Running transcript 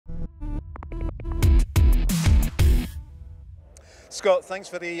Scott, thanks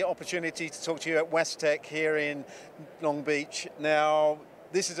for the opportunity to talk to you at Westec here in Long Beach. Now,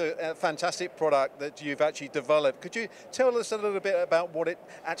 this is a fantastic product that you've actually developed. Could you tell us a little bit about what it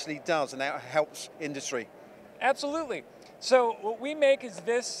actually does and how it helps industry? Absolutely. So what we make is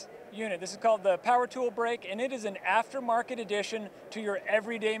this unit. This is called the Power Tool Brake, and it is an aftermarket addition to your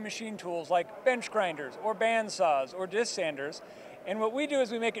everyday machine tools like bench grinders or band saws or disc sanders. And what we do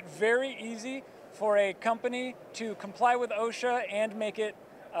is we make it very easy for a company to comply with OSHA and make it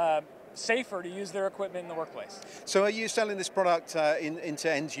safer to use their equipment in the workplace. So are you selling this product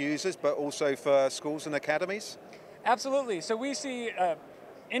into end users, but also for schools and academies? Absolutely. So we see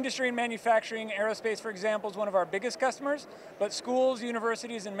industry and manufacturing, aerospace, for example, is one of our biggest customers, but schools,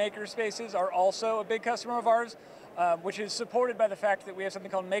 universities, and maker spaces are also a big customer of ours, which is supported by the fact that we have something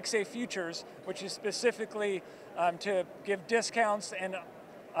called Make Safe Futures, which is specifically to give discounts and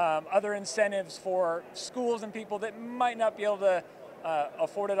other incentives for schools and people that might not be able to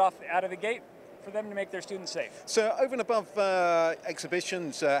afford it out of the gate for them to make their students safe. So over and above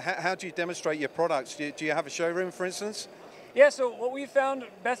exhibitions, how do you demonstrate your products? Do you have a showroom, for instance? Yeah, so what we found,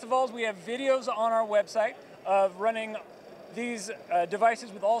 best of all, is we have videos on our website of running these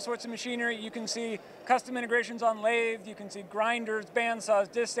devices with all sorts of machinery. You can see custom integrations on lathe, you can see grinders, band saws,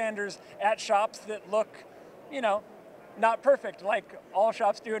 disc sanders at shops that look, you know, not perfect, like all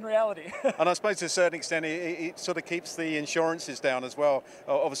shops do in reality. And I suppose to a certain extent it sort of keeps the insurances down as well,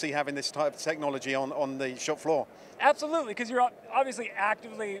 obviously having this type of technology on the shop floor. Absolutely, because you're obviously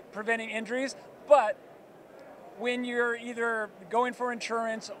actively preventing injuries, but when you're either going for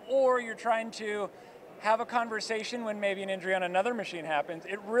insurance or you're trying to have a conversation when maybe an injury on another machine happens,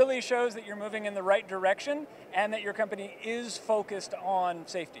 it really shows that you're moving in the right direction and that your company is focused on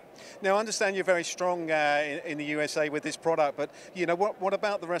safety. Now, I understand you're very strong in the USA with this product, but you know, what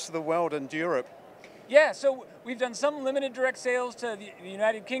about the rest of the world and Europe? Yeah, so we've done some limited direct sales to the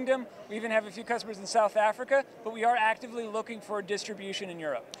United Kingdom. We even have a few customers in South Africa, but we are actively looking for distribution in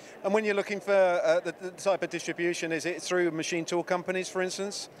Europe. And when you're looking for the type of distribution, is it through machine tool companies, for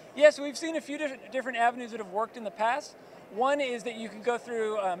instance? Yes, we've seen a few different avenues that have worked in the past. One is that you can go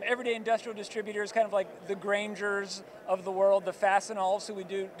through everyday industrial distributors, kind of like the Grangers of the world, the Fastenals, who we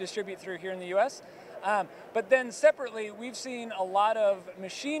do distribute through here in the US. But then separately, we've seen a lot of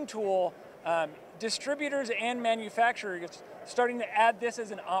machine tool distributors and manufacturers starting to add this as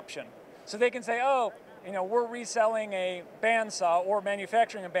an option. So they can say, oh, you know, we're reselling a bandsaw or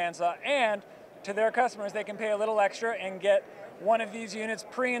manufacturing a bandsaw, and to their customers they can pay a little extra and get one of these units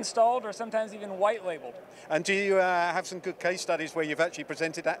pre-installed or sometimes even white labeled. And do you have some good case studies where you've actually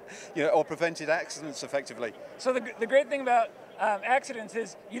presented that, you know, or prevented accidents effectively? So the great thing about accidents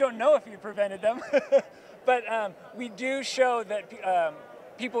is you don't know if you prevented them, but we do show that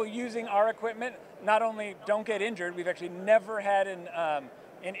people using our equipment not only don't get injured, we've actually never had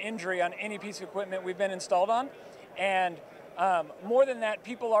an injury on any piece of equipment we've been installed on, and more than that,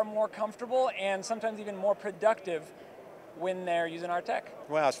 people are more comfortable and sometimes even more productive when they're using our tech.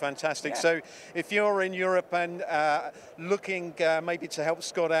 Wow, it's fantastic. Yeah. So if you're in Europe and looking maybe to help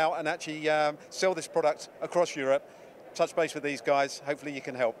Scott out and actually sell this product across Europe, touch base with these guys, hopefully you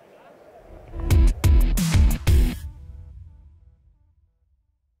can help.